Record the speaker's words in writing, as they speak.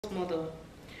model.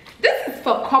 This is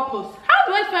for couples. How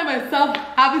do I find myself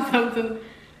having something to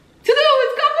do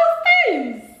with couples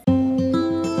things?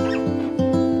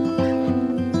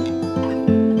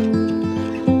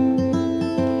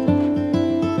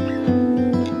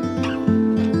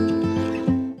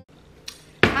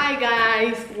 Hi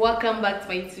guys, welcome back to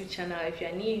my YouTube channel. If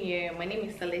you're new here, my name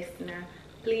is Celestina.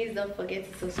 Please don't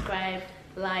forget to subscribe,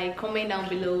 like, comment down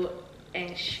below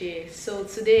and share. So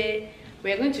today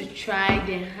we're going to try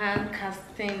the hand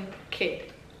casting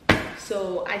kit.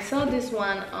 So I saw this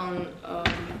one on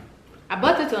I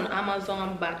bought it on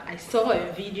Amazon, but I saw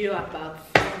a video about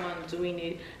someone doing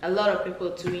it, a lot of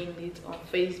people doing it on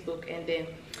Facebook, and then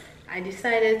I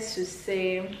decided to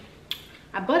say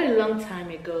I bought it a long time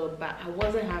ago, but I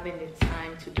wasn't having the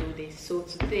time to do this. So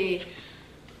today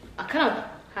I kind of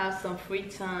have some free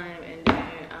time and then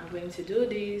I'm going to do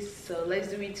this. So let's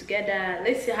do it together.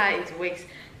 Let's see how it works.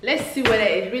 Let's see whether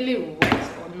it really works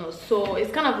or not. So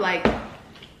it's kind of like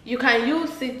you can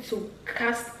use it to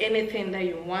cast anything that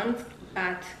you want,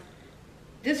 but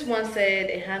this one said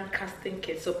a hand casting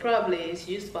kit, so probably it's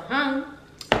used for hand.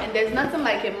 And there's nothing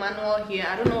like a manual here.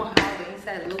 I don't know how the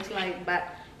inside looks like, but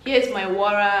here's my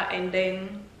water. And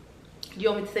then you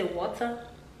want me to say water?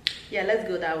 Yeah, let's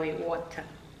go that way. Water.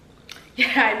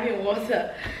 Yeah, I mean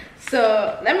water.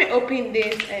 So let me open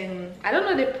this, and I don't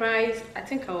know the price. I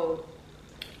think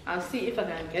I'll see if I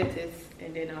can get it,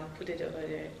 and then I'll put it over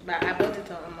there. But I bought it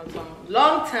on Amazon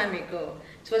long time ago.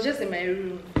 It was just in my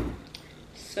room.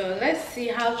 So let's see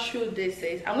how true this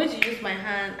is. I'm going to use my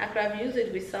hand. I could have used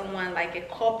it with someone like a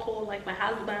couple, like my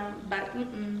husband, but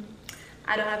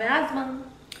I don't have a husband.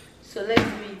 So let's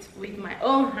do it with my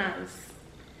own hands.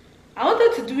 I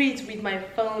wanted to do it with my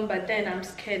phone, but then I'm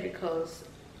scared because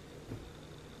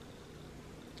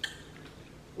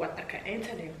what I can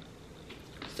enter them.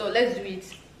 So let's do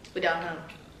it with our hand,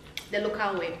 the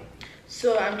local way.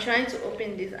 So I'm trying to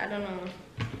open this. I don't know.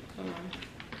 Come on.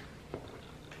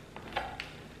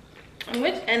 I'm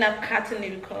going to end up cutting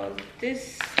it because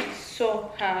this is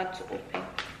so hard to open.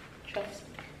 Trust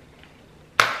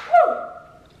me.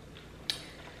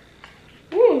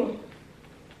 Woo! Woo!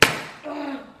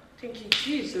 Oh, thank you,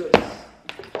 Jesus.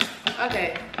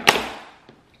 Okay.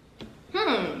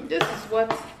 This is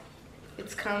what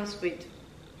it comes with.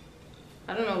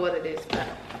 I don't know what it is, but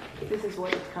this is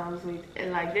what it comes with,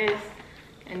 and like this.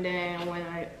 And then when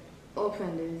I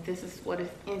open this is what is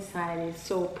inside it.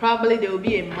 So probably there will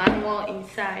be a manual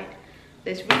inside.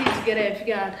 Let's read it together and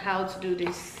figure out how to do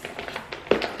this.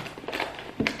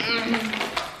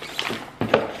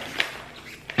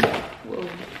 Whoa.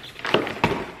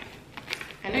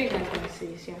 I know you guys can see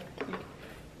this, yeah.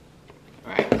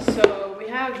 Alright, so we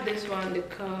have this one, they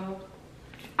call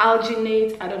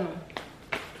alginate. I don't know.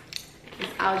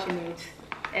 It's alginate.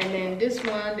 And then this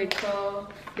one they call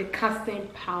the casting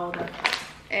powder.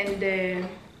 And then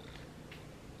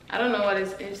I don't know what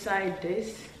is inside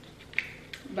this,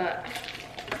 but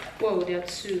whoa, there are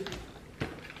two.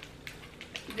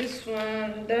 This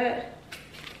one, the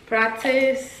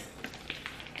practice,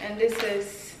 and this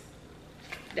is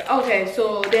the, okay,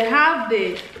 so they have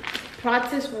the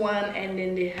practice one, and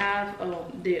then they have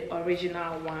the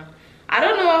original one. I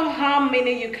don't know how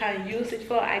many you can use it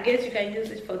for. I guess you can use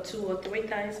it for 2 or 3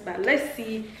 times, but let's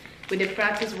see with the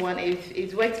practice one. If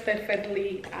it works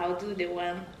perfectly, I'll do the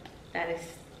one that is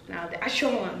now the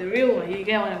actual one, the real one. You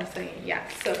get what I'm saying? Yeah.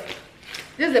 So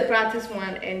this is the practice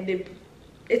one, and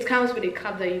it comes with a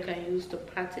cup that you can use to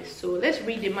practice. So let's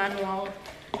read the manual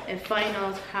and find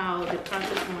out how the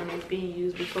practice one is being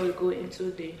used before we go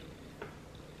into the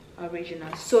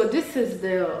original. So this is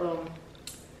the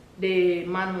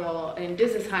manual, and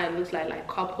this is how it looks like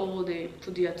couple. They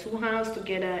put their 2 hands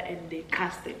together and they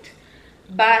cast it.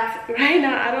 But right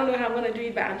now I don't know how I'm gonna do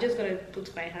it, but I'm just gonna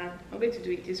put my hand. I'm going to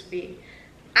do it this way.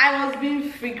 I was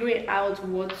been figuring out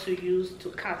what to use to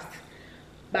cast,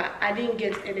 but I didn't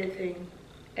get anything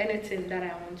that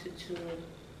I wanted to.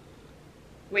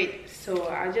 Wait, so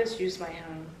I just use my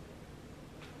hand.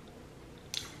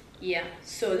 Yeah,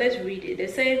 so let's read it. They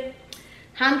say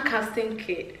hand casting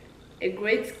kit, a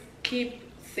great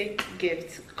keepsake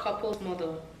gift, couples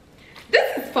model.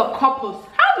 This is for couples.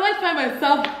 How do I find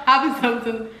myself having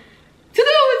something to do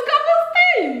with couples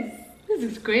things? This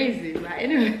is crazy. But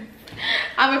anyway,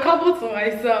 I'm a couple to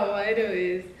myself. But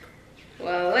anyways,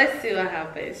 well, let's see what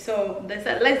happens. So they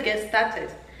said let's get started.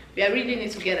 We are reading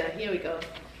it together. Here we go.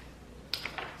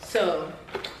 So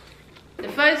the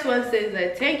first one says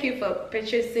that thank you for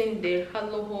purchasing the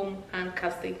Hello Home hand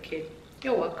casting kit.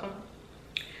 You're welcome.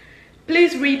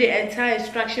 Please read the entire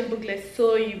instruction booklet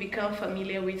so you become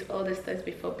familiar with all the steps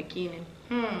before beginning.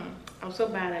 I'm so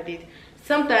bad at it.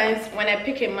 sometimes when I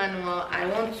pick a manual, I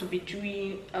want to be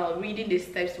doing reading the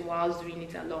steps while doing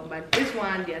it along, but this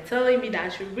one they are telling me that I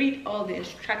should read all the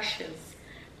instructions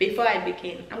before I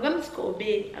begin. I'm going to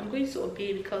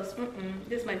obey because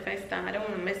this is my first time. I don't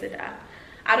want to mess it up.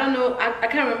 I don't know, I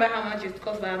can't remember how much it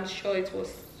cost, but I'm sure it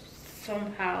was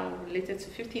somehow related to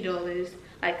 $50,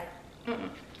 like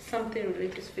something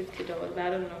related to $50, but I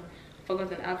don't know,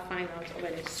 forgotten. I'll find out over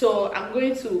there. So I'm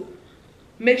going to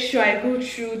make sure I go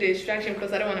through the instruction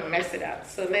because I don't want to mess it up.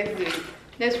 So let's do it.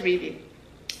 Let's read it.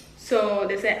 So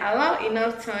they say, allow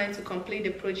enough time to complete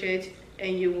the project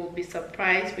and you will be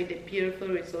surprised with the beautiful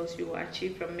results you will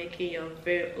achieve from making your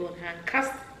very own hand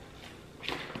cast.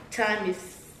 Time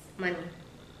is money.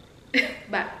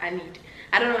 But I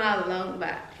don't know how long,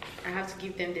 but I have to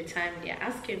give them the time they're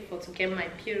asking for to get my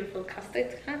beautiful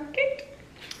casted hand kit.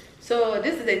 So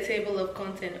this is the table of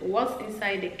content. What's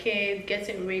inside the kit: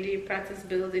 getting ready, practice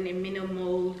building a mini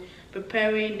mold,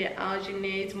 preparing the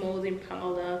alginate molding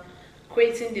powder,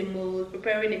 creating the mold,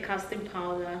 preparing the casting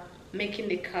powder, making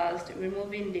the cast,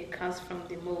 removing the cast from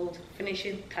the mold,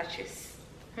 finishing touches.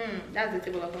 That's the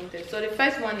table of contents. So the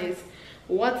first one is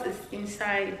what is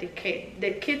inside the kit.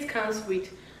 The kit comes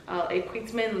with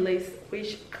equipment list,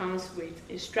 which comes with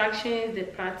instructions, the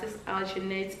practice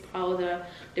alginate powder,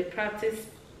 the practice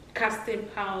casting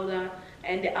powder,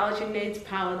 and the alginate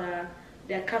powder,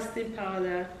 the casting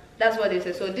powder. That's what it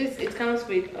says. So it comes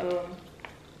with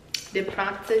the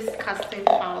practice casting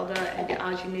powder and the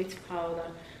alginate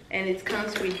powder, and it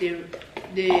comes with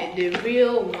the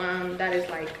real one that is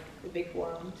like the big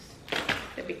ones.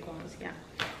 The big ones, yeah.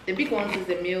 The big ones is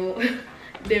the meal,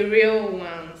 the real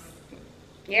ones.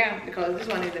 Yeah, because this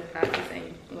one is the practice,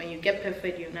 and when you get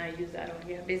perfect, you now use that one.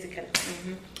 Yeah, basically.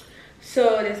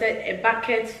 So they said a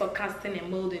bucket for casting and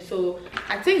molding. So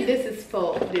I think this is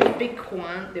for the big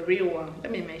one, the real one.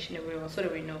 Let me mention the real one so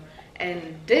that we know.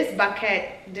 And this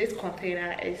bucket, this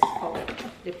container is for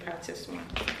the practice one.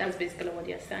 That's basically what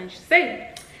they're saying.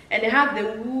 And they have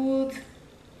the wood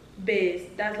base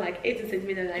that's like 80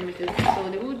 centimeters diameter. So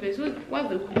the wood base, what's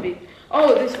the wood base?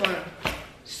 Oh, this one.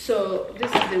 So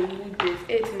this is the wood base,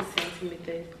 18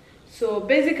 centimeters. So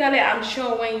basically, I'm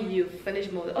sure when you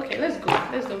finish molding, okay, let's go.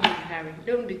 Let's don't be in a hurry.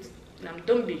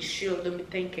 Don't be sure. Don't be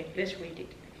thinking. Let's read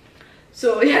it.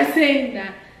 So you're saying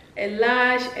that a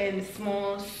large and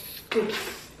small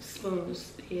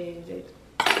spoons. Here is it.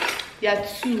 There are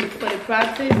two for the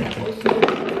practice and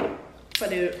also for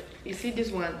the. You see this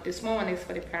one. The small one is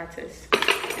for the practice,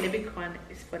 and the big one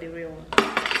is for the real one.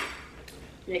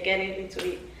 We're getting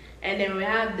into it, and then we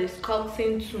have the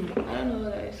sculpting tool. I don't know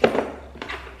what that is.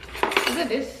 Is it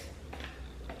this?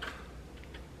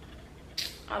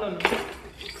 I don't know.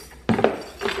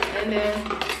 And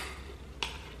then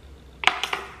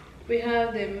we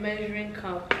have the measuring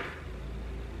cup.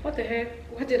 What the heck?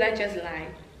 What did I just lie?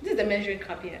 This is the measuring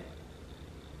cup here.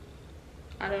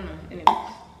 I don't know.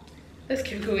 Anyways, let's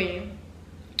keep going.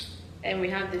 And we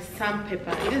have the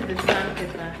sandpaper. This is the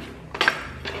sandpaper.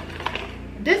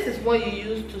 This is what you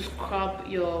use to scrub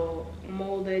your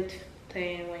molded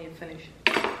thing when you finish.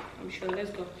 I'm sure. Let's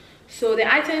go. So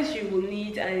the items you will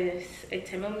need is a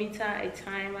thermometer, a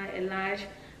timer, a large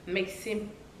mixing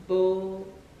bowl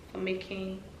for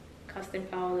making casting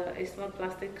powder, a small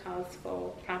plastic cast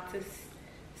for practice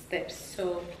steps.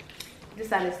 So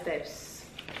these are the steps.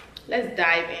 Let's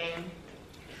dive in.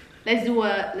 Let's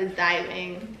dive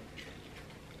in.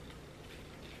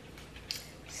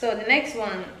 So the next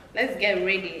one, let's get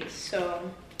ready. So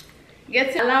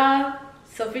allow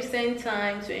sufficient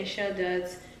time to ensure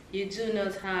that you do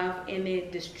not have any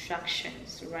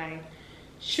distractions, right?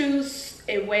 Choose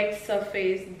a work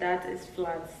surface that is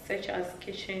flat, such as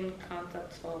kitchen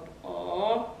countertop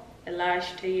or a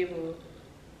large table.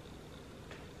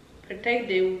 Protect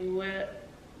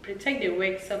the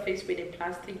work surface with a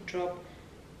plastic drop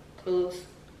cloth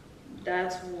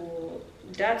that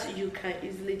you can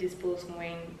easily dispose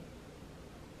when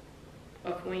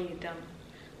you're done.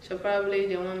 So probably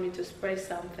they want me to spray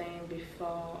something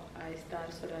before I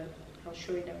start, so that I'll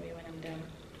show you that way when I'm done.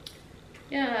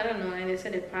 Yeah, I don't know. And they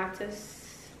said the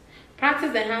practice the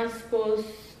hand pose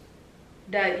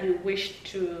that you wish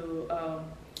to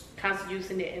cast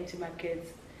using the empty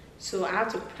buckets. So I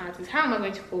have to practice. How am I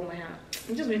going to hold my hand?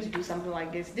 I'm just going to do something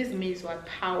like this. This means what?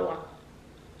 Power.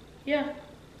 Yeah.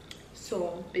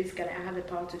 So basically, I have the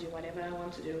power to do whatever I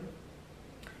want to do.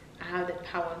 I have the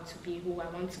power to be who I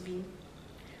want to be.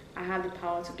 I have the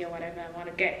power to get whatever I want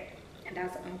to get, and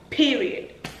that's on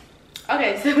period.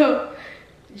 Okay, so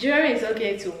jewelry is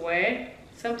okay to wear.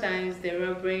 Sometimes the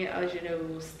rubbery alginate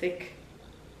will stick,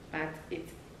 but it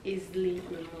easily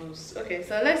removes. Okay,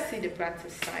 so let's see the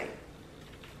practice side.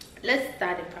 let's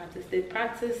start the practice. The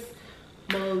practice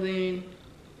molding,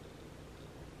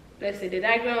 let's say the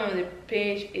diagram on the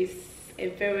page is a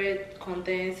very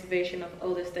condensed version of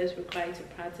all the steps required to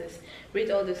practice. Read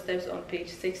all the steps on page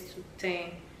 6 to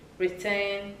 10.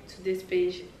 Return to this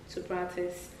page to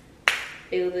practice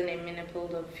building a mini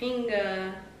pulled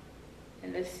finger,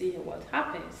 and let's see what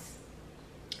happens.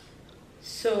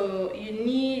 So you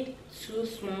need 2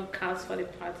 small cups for the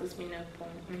practice mini pull.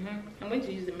 I'm going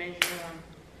to use the measuring one.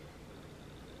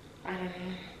 I don't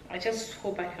know, I just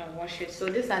hope I can wash it. So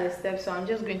these are the steps, so I'm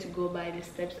just going to go by the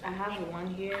steps. I have one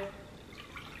here.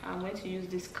 I'm going to use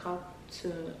this cup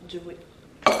to do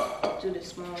the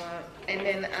small one, and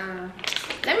then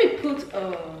let me put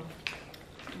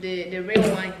the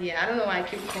real one here. I don't know why I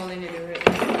keep calling it the real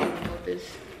one.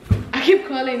 I keep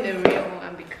calling the real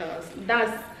one because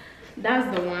that's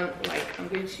the one like I'm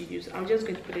going to use. I'm just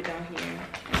going to put it down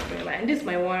here, and this is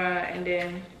my water, and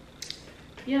then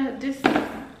yeah, this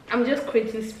I'm just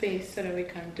creating space so that we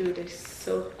can do this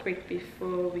so quick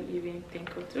before we even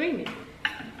think of doing it.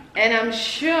 And I'm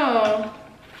sure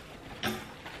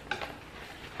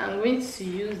I'm going to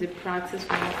use the practice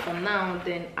one for now,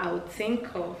 then I'll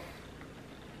think of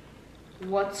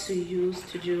what to use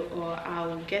to do, or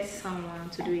I'll get someone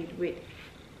to do it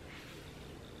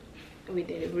with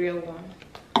the real one.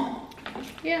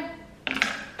 Yeah.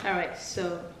 Alright,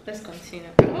 so let's continue.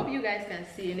 I hope you guys can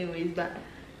see anyways, but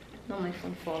not my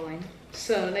phone falling.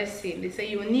 So let's see. They say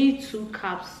you need 2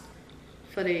 cups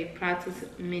for the practice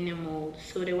mini mold.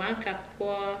 So the 1 cup,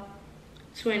 pour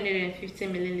 250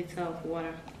 milliliter of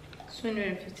water.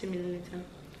 250 milliliter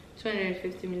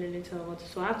of water.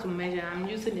 So I have to measure. I'm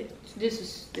using it. This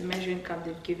is the measuring cup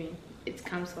they've given. It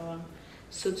comes around.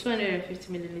 So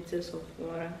 250 milliliters of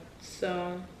water.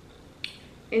 So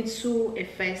into a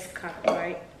first cup,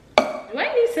 right? Do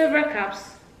I need several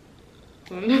cups?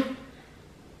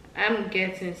 I'm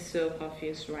getting so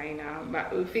confused right now,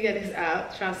 but we'll figure this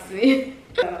out, trust me.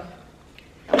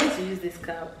 I'm going to use this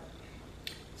cup.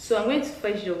 So I'm going to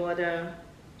fetch the water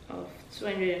of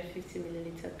 250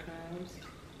 milliliter grams.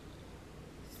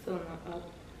 Still not up.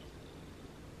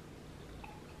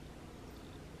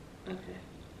 Okay.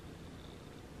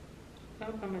 I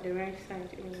hope I'm at the right side.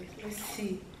 Anyways, let's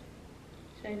see.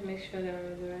 Trying to make sure that I'm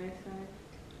at the right side.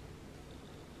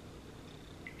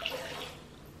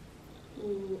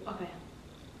 Ooh, okay.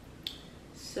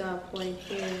 So I'll put it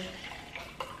here.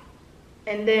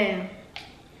 And then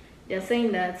they're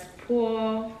saying that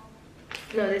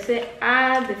they say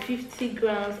add the 50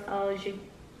 grams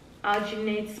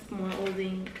alginate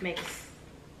molding mix.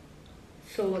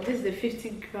 So this is the 50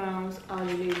 grams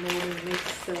alginate molding mix.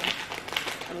 So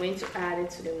I'm going to add it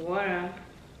to the water.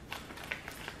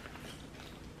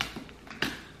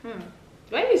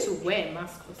 Do I need to wear a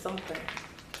mask or something?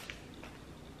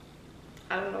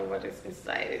 I don't know what is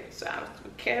inside it, so I have to be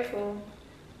careful.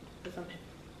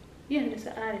 Yeah, just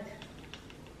add it.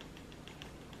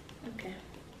 Okay.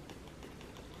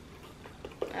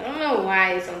 I don't know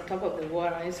why it's on top of the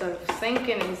water. It's sort of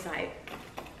sinking inside.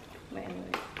 But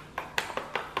anyway.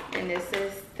 And it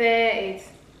says stir it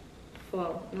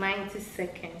for 90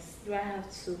 seconds. Do I have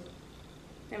to?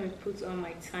 Let me put on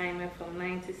my timer for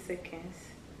 90 seconds.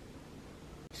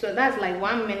 So that's like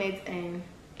 1 minute and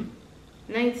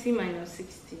 90 minus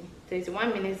 60.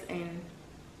 31 minutes and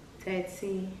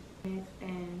 30 minutes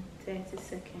and 30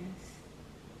 seconds.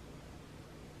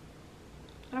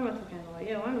 What am I talking about?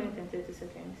 Yeah, 1 minute and 30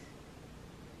 seconds.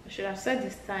 I should have set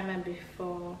this timer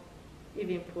before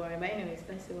even pouring. But anyways,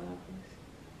 let's see what happens.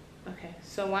 Okay,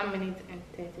 so 1 minute and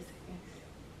 30 seconds.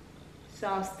 So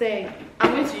I'll stay.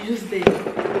 I'm going to use the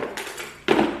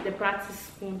practice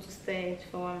spoon to stay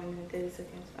for 1 minute and 30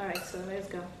 seconds. Alright, so let's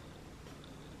go.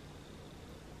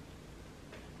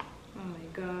 Oh my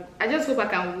god. I just hope I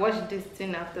can wash this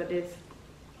thing after this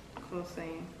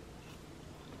closing.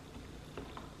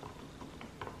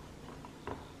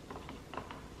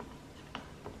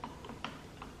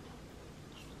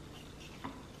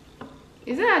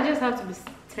 Is it I just have to be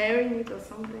stirring it or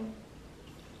something?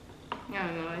 I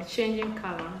don't know. It's changing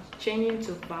color. Changing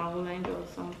to violet or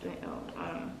something. Oh, I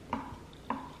don't know.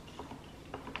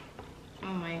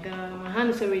 Oh my god. My hand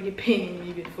is already paining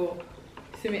me before.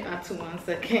 See me add to 1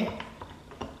 second.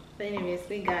 But anyways,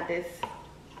 we got this.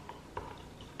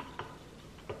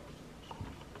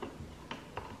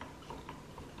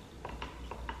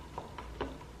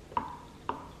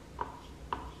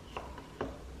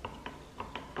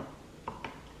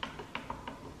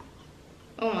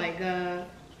 Oh my god.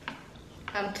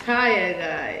 I'm tired,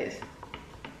 guys.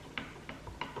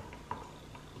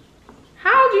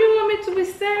 How do you want me to be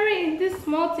staring in this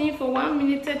small thing for 1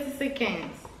 minute 30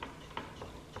 seconds?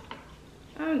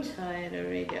 I'm tired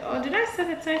already. Oh, did I set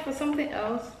a time for something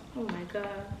else? Oh my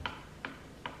god.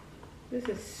 This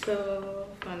is so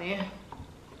funny.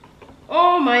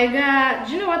 Oh my god.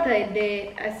 Do you know what I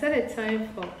did? I set a time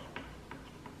for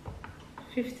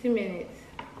 50 minutes.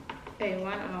 Hey,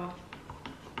 1 hour.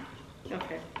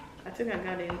 Okay. I think I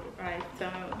got it right.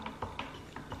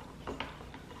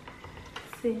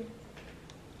 See.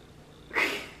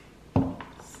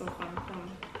 So fun.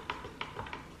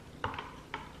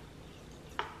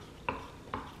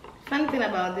 Funny thing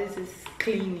about this is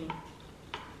cleaning.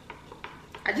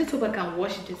 I just hope I can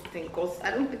wash this thing because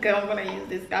I don't think I'm gonna use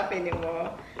this cup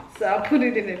anymore. So I'll put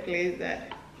it in a place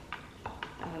that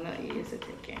I will not use it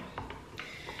again.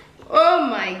 Oh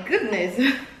my goodness.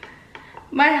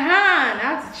 My hand, I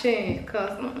have to change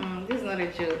because this is not a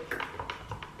joke.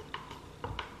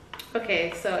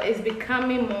 Okay, so it's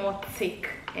becoming more thick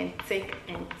and thick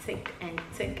and thick and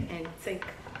thick and thick.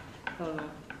 Hold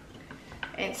on.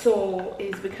 And so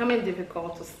it's becoming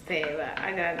difficult to stay, but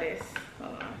I got this.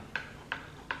 Hold on.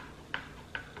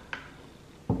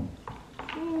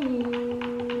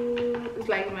 It's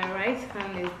like my right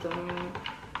hand is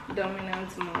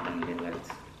dominant more than the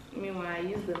left. Meanwhile, I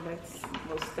use the left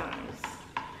most times.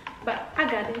 But I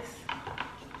got this.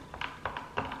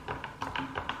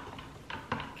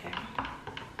 Okay.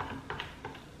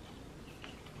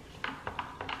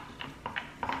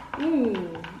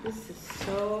 This is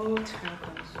so time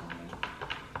consuming.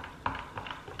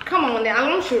 Come on, the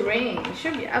alarm should ring. It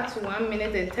should be up to 1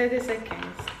 minute and 30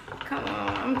 seconds. Come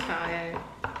on, I'm tired.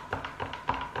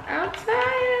 I'm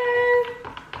tired.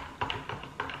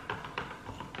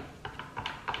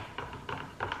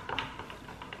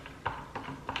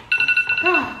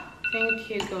 Thank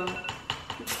you, God.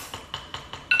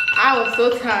 I was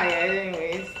so tired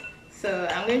anyways. So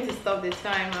I'm going to stop the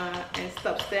timer and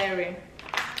stop staring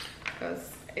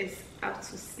because it's up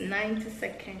to 90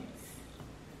 seconds.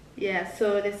 Yeah,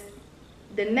 so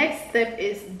the next step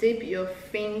is dip your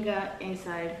finger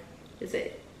inside. It's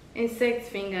an insect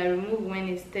finger, remove when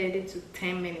it's 30 to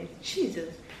 10 minutes.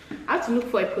 Jesus. I have to look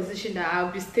for a position that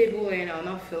I'll be stable and I'll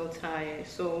not feel tired.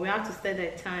 So we have to set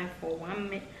that time for 1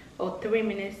 minute or 3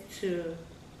 minutes to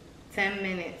 10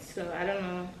 minutes. So I don't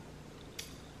know.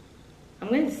 I'm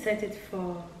going to set it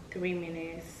for 3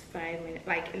 minutes, 5 minutes,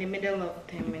 like in the middle of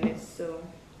 10 minutes. So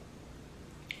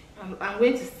I'm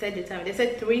going to set the time. They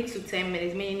said 3 to 10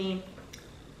 minutes, meaning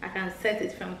I can set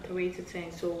it from 3 to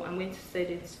 10. So I'm going to set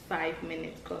it 5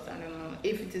 minutes because I don't know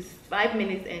if it is 5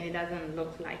 minutes and it doesn't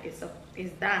look like it's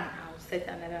done. I'll set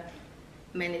another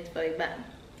minute for it. But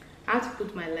I have to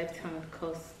put my left hand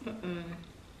because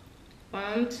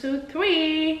 1, 2,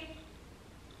 3.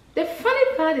 The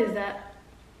funny part is that,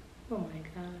 oh my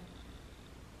god,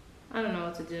 I don't know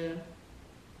what to do.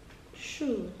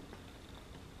 Shoo.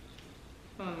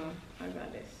 Oh, I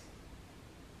got this.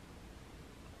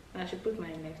 I should put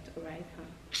my left or right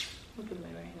hand. I'll put my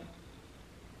right hand.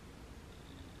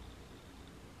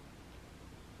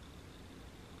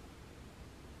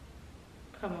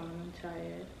 Come on, I'm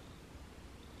tired.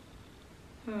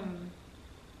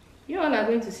 You all are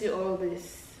going to see all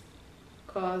this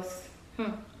cause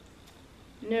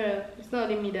no, it's not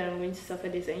only me that I'm going to suffer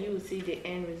this and you will see the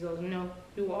end result. No,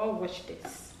 you will all watch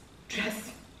this.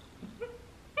 Trust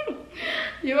me.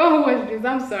 You all watch this.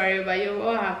 I'm sorry, but you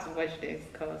all have to watch this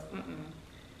because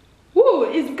Woo,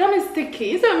 it's becoming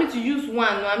sticky. Instead of me to use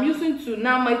one, I'm using two.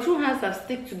 Now my two hands have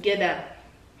stick together.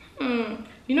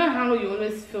 You know how you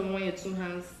always feel when your two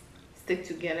hands stick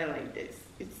together like this?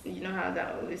 You know how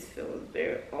that always feels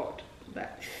very odd.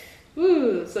 But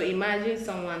so imagine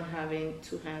someone having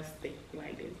two hands stick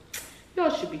like this. You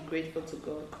all should be grateful to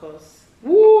God because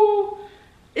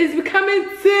it's becoming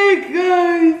thick,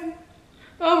 guys.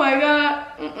 Oh my god.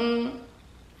 Oh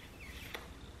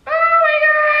my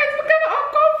god, it's becoming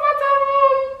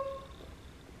uncomfortable.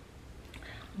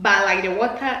 But like the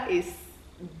water is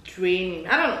draining.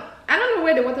 I don't know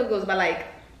where the water goes, but like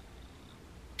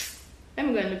let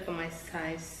me go and look for my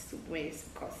size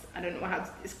waist because I don't know how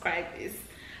to describe this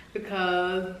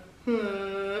because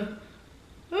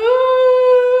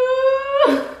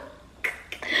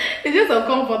it's just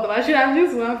uncomfortable. I should have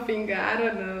used one finger. I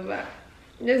don't know, but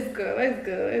let's go.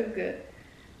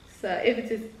 So if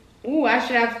it is, I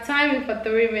should have timed it for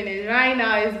 3 minutes. Right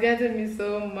now it's getting me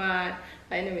so mad.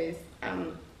 But anyways,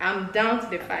 I'm down to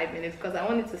the 5 minutes because I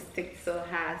want it to stick so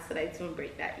hard so that it won't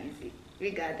break that easy.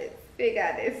 We got this.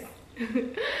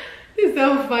 It's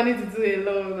so funny to do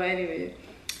alone, but anyway,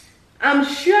 I'm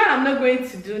sure I'm not going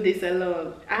to do this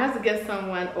alone. I have to get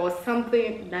someone or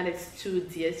something that is too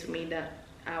dear to me that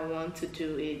I want to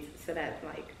do it so that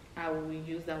like I I will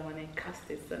use that one and cast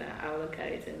it so that I'll look at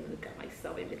it and look at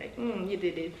myself and be like, you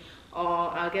did it.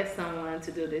 Or I'll get someone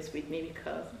to do this with me,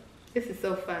 because this is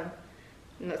so fun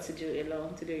not to do it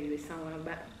alone, to do it with someone.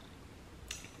 But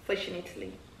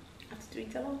fortunately, I have to do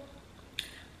it alone.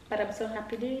 But I'm so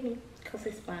happy doing it because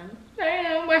it's fun. My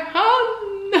hand!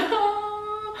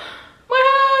 My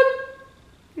hand!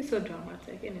 It's so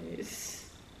dramatic, anyways.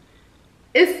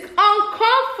 It's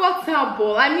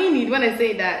uncomfortable. I mean it when I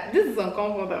say that. This is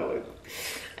uncomfortable.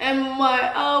 And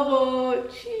my elbow.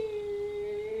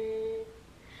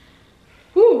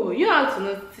 Whew, you have to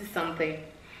notice something.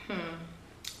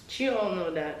 Do you all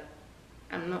know that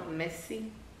I'm not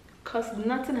messy? Because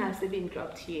nothing has even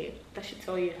dropped here. That should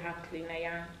tell you how clean I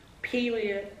am.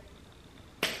 Period.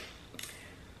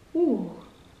 Ooh.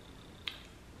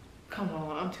 Come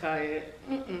on, I'm tired.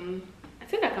 I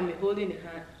think I can be holding the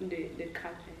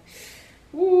carpet.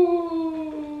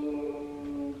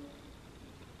 Ooh.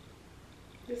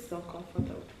 This is so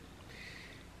comfortable.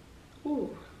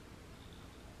 Ooh.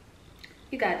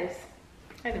 You got this.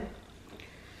 I know.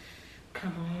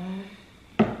 Come on.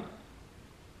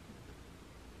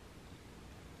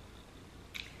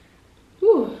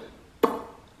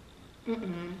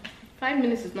 5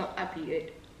 minutes is not up yet.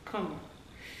 Come on.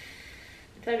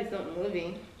 The time is not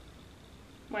moving.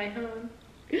 My hand.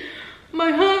 My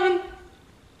hand.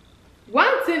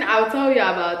 One thing I'll tell you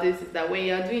about this is that when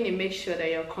you're doing it, make sure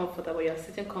that you're comfortable. You're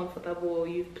sitting comfortable.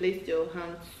 You've placed your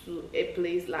hand to a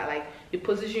place like you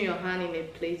position your hand in a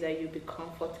place that you'll be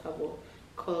comfortable.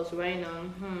 Because right now,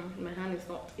 my hand is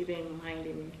not even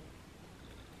minding me.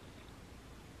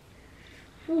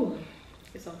 Whew,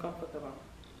 it's uncomfortable.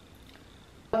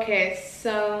 Okay,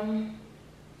 so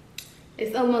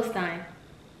it's almost time.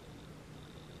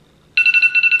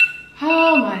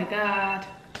 Oh my god.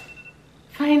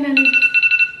 Finally.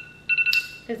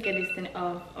 Let's get this thing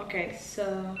off. Okay,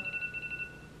 so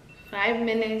 5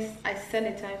 minutes. I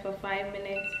set the time for 5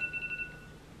 minutes.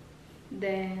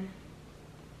 Then,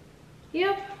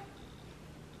 yep.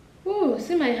 Ooh,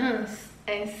 see my hands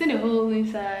and see the hole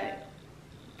inside.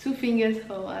 2 fingers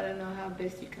hole. I don't know how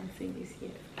best you can see this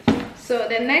here. So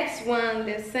the next one,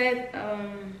 they said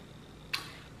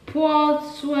pour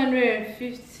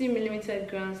 250 millimeter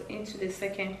grams into the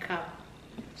second cup.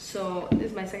 So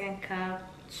this is my second cup.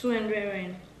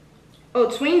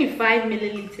 25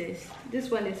 milliliters. This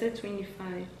one they said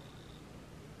 25.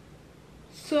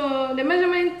 So the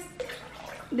measuring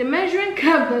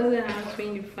cup doesn't have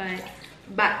 25,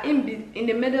 but in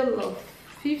the middle of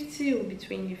 50 will be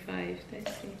 25.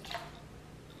 Let's see.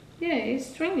 Yeah,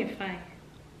 it's 25.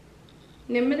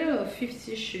 In the middle of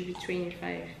 50 should be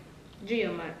 25. Do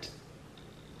your math.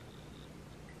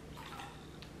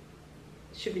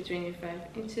 Should be 25.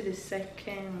 Into the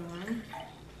second one.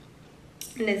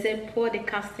 And they said pour the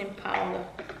casting powder.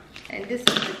 And this is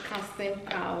the casting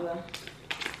powder.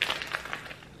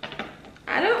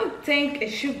 I don't think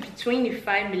it should be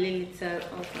 25 milliliters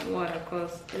of water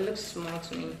because it looks small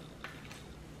to me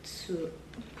to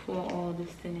pour all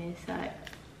this thing inside.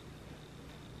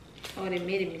 Oh, they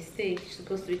made a mistake. It's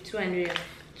supposed to be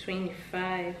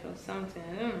 225 or something.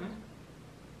 I don't know.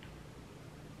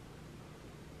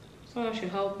 Someone should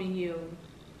help me here.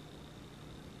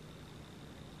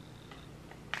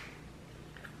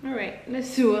 Alright, let's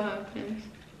see what happens.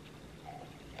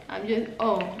 I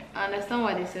understand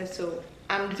what they said, so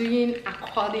I'm doing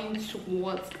according to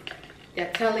what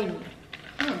they're telling me.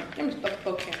 Let me stop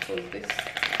talking for this.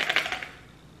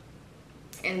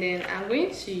 And then I'm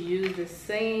going to use the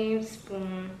same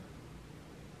spoon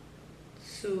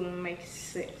to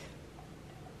mix it.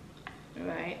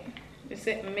 Right? They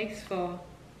said mix for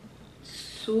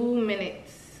 2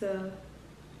 minutes. So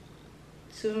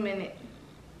 2 minutes.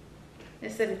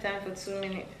 Let's set the time for 2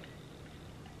 minutes.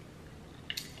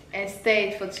 And stay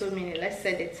it for 2 minutes. Let's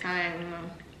set the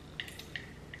time.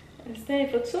 And stay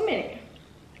it for 2 minutes.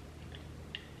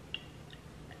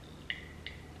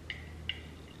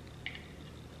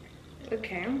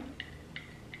 Okay,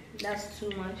 that's too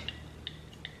much.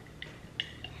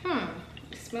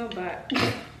 It smells bad.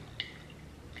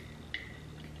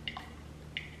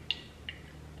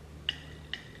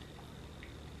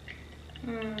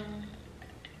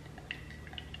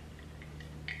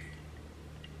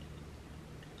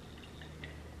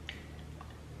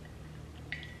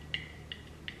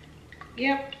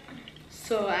 Yep.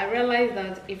 So I realized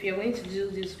that if you're going to do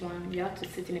this one, you have to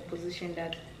sit in a position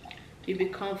that you'll be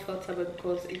comfortable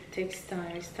because it takes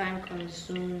time. It's time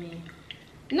consuming.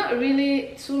 Not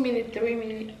really 2 minutes, 3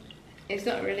 minutes. It's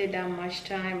not really that much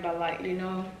time, but like, you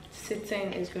know,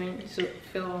 sitting is going to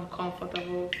feel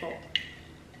uncomfortable for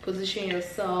position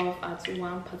yourself at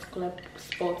one particular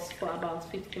spot for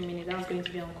about 15 minutes. That's going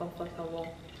to be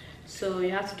uncomfortable. So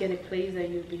you have to get a place that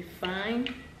you'll be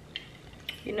fine.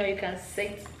 You know, you can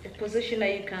set a position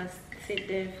that you can sit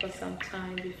there for some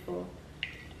time before.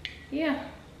 Yeah.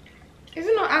 Is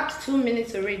it not up to 2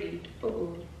 minutes already?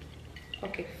 Oh,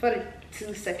 okay,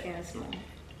 42 seconds more.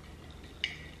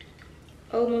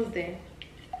 Almost there.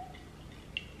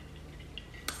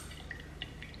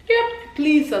 Yep.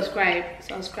 Please subscribe.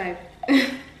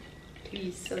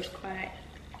 Please subscribe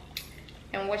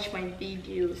and watch my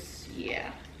videos.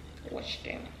 Yeah, watch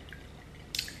them.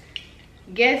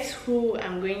 Guess who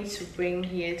I'm going to bring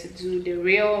here to do the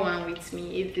real one with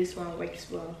me if this one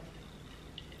works well?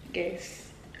 Guess.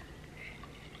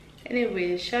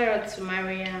 Anyway, shout out to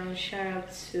Mariam, shout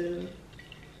out to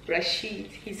Rashid.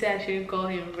 He said I shouldn't call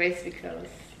him Rest because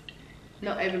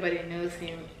not everybody knows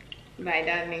him by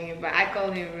that name, but I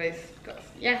call him Rest because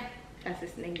yeah, that's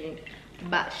his nickname.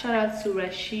 But shout out to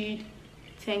Rashid.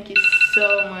 Thank you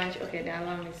so much. Okay, the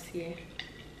alarm is here.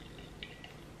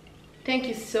 Thank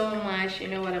you so much. You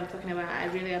know what I'm talking about. I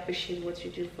really appreciate what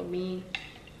you do for me.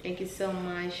 Thank you so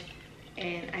much,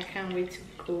 and I can't wait to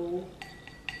go.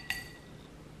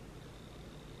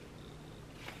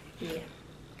 Yeah.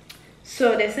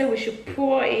 So they said we should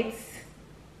pour it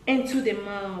into the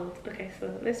mouth. Okay,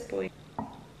 so let's pour it.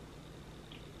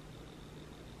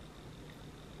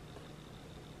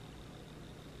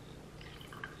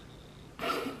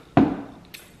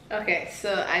 Okay,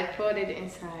 so I poured it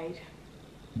inside.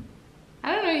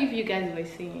 I don't know if you guys were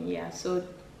seeing. Yeah, so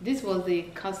this was the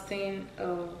casting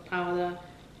powder,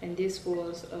 and this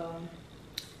was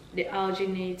the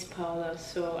alginate powder.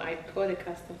 So I poured the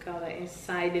casting powder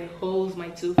inside the holes my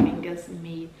 2 fingers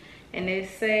made, and they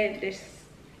said this,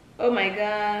 oh my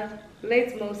god,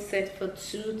 let most set for 2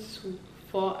 to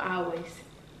 4 hours.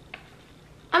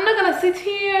 I'm not gonna sit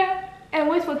here and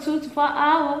wait for 2 to 4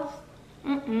 hours.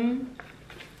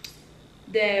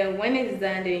 Then when it's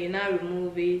done, then you now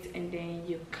remove it and then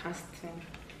you cast it.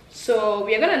 So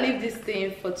we are gonna leave this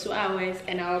thing for 2 hours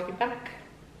and I'll be back.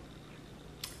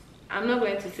 I'm not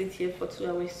going to sit here for 2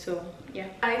 hours, so yeah.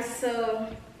 Alright, so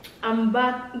I'm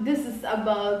back. This is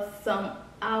about some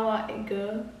hour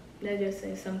ago. Let's just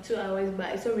say some 2 hours,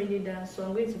 but it's already done. So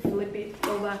I'm going to flip it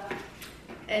over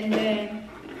and then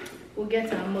we'll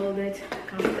get our molded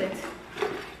complete.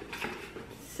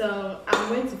 So I'm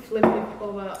going to flip it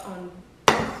over on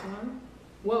this one.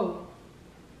 Whoa.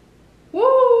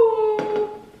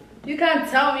 Woo! You can't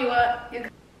tell me what you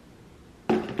can.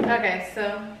 Okay,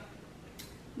 so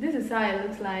this is how it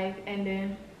looks like, and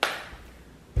then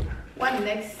what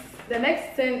next? The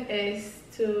next thing is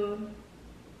to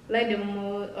let the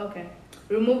mold, okay,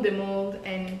 remove the mold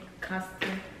and cast it.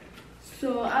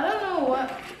 So I don't know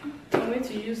what I'm going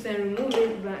to use and remove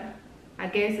it, but I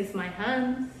guess it's my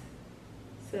hands.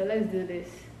 So let's do this.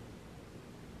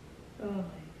 Oh my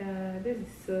god, this is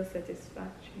so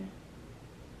satisfactory.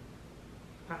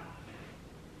 Wow.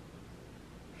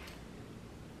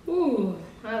 Ooh,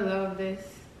 I love this.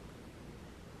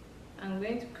 I'm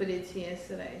going to put it here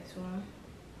so that it won't.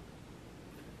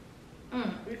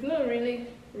 We've not really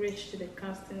reached the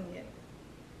casting yet.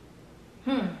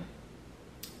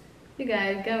 You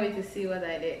guys can't wait to see what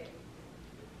I did.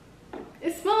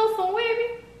 It smells so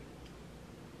wavy.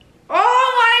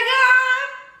 Oh my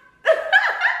god!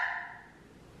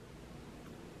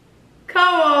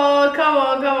 Come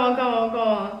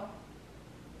on.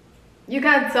 You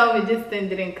can't tell me this thing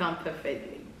didn't come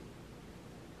perfectly.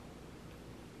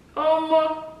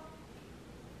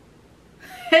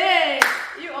 Hey,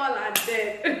 you all are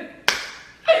dead. Guys,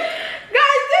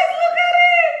 just look at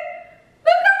it.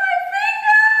 Look at my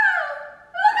finger.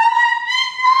 Look at my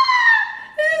finger.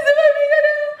 Did you see my finger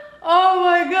there? Oh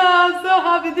my god, I'm so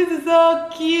happy. This is so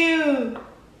cute.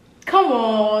 Come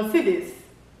on, see this.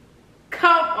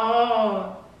 Come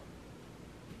on.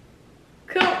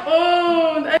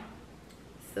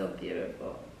 So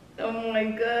beautiful. Oh my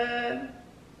god.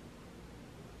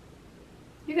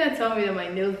 You can't tell me that my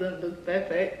nails don't look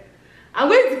perfect. I'm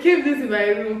going to keep this in my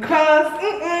room because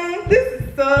this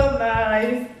is so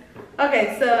nice.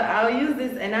 Okay, so I'll use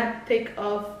this and I'll take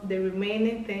off the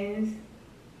remaining things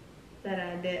that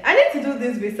are there. I need to do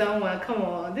this with someone. Come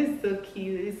on, this is so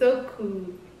cute. It's so cool.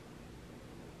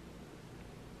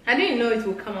 I didn't know it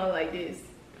would come out like this.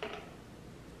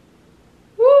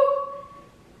 Woo!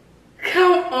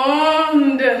 Come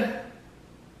on.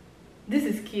 This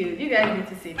is cute. You guys need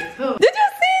to see this. Oh. Did you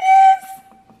see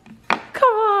this?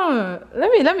 Come on.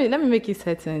 Let me make it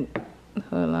certain.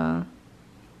 Hold on.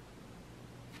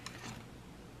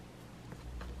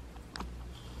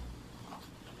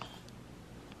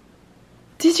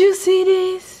 Did Did you see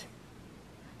this?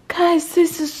 Guys,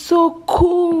 this is so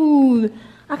cool.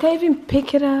 I can't even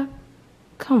pick it up.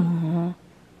 Come on.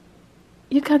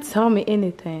 You can't tell me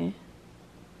anything.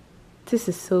 This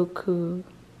is so cool.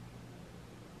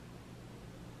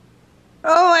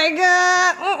 Oh my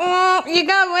God. You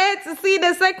can't wait to see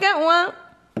the second one.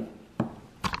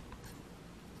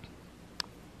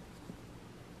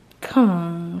 Come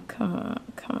on, come on,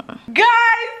 come on. Guys,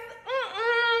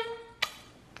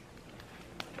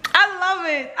 I love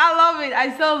it. I love it.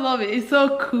 I so love it. It's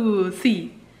so cool.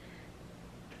 See,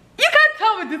 you can't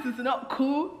tell me this is not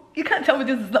cool. You can't tell me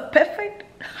this is not perfect.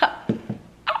 I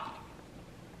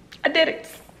did it.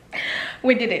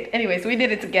 We did it. Anyways, we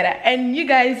did it together. And you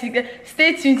guys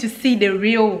stay tuned to see the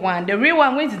real one. The real one,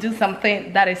 I'm going to do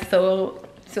something that is so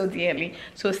dearly.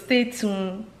 So stay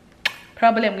tuned.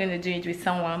 Probably I'm going to do it with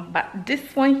someone. But this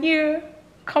one here,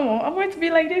 come on, I'm going to be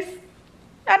like this.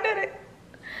 I did it.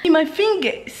 In my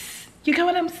fingers. You get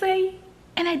what I'm saying?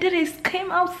 And I did it. It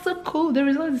came out so cool. The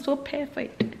result is so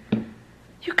perfect.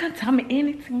 You can't tell me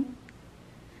anything.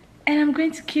 And I'm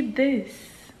going to keep this.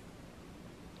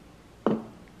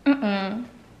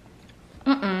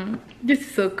 This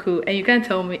is so cool. And you can't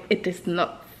tell me it is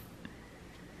not.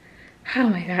 Oh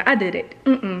my God, I did it.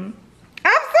 I'm so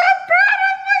proud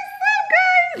of myself,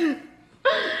 guys.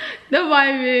 Don't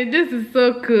mind me. This is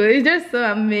so cool. It's just so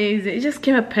amazing. It just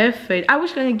came out perfect. I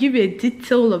wish I could give you a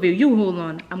detail of it. You hold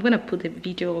on. I'm gonna put a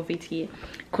video of it here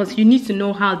because you need to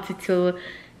know how detailed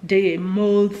the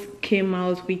molds came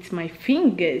out with my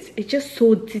fingers. It's just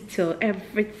so detailed.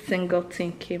 Every single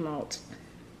thing came out.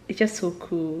 It's just so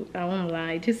cool. I won't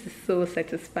lie. This is so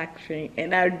satisfactory,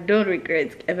 and I don't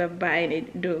regret ever buying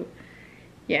it though.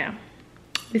 Yeah,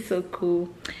 it's so cool.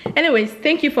 Anyways,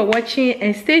 thank you for watching,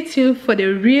 and stay tuned for the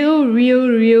real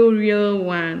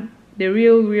one. The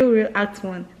real act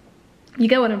one. You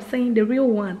get what I'm saying? The real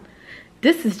one.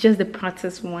 This is just the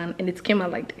practice one, and it came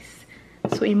out like this.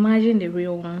 So imagine the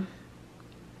real one.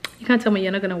 You can't tell me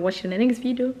you're not gonna watch the next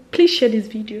video. Please share this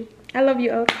video. I love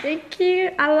you all. Thank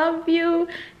you. I love you.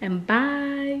 And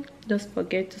bye. Don't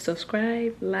forget to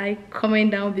subscribe, like,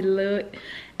 comment down below,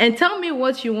 and tell me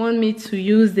what you want me to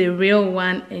use the real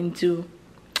one and do.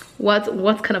 What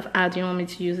kind of ad you want me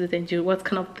to use it and do? What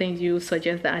kind of things you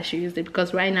suggest that I should use it?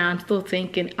 Because right now I'm still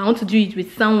thinking I want to do it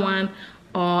with someone,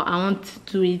 or I want to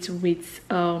do it with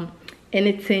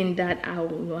anything that I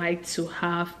would like to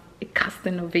have a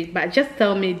casting of it. But just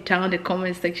tell me down in the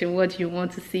comment section what you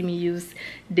want to see me use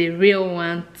the real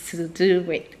one to do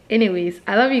with. Anyways,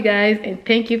 I love you guys, and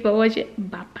thank you for watching.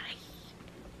 Bye bye.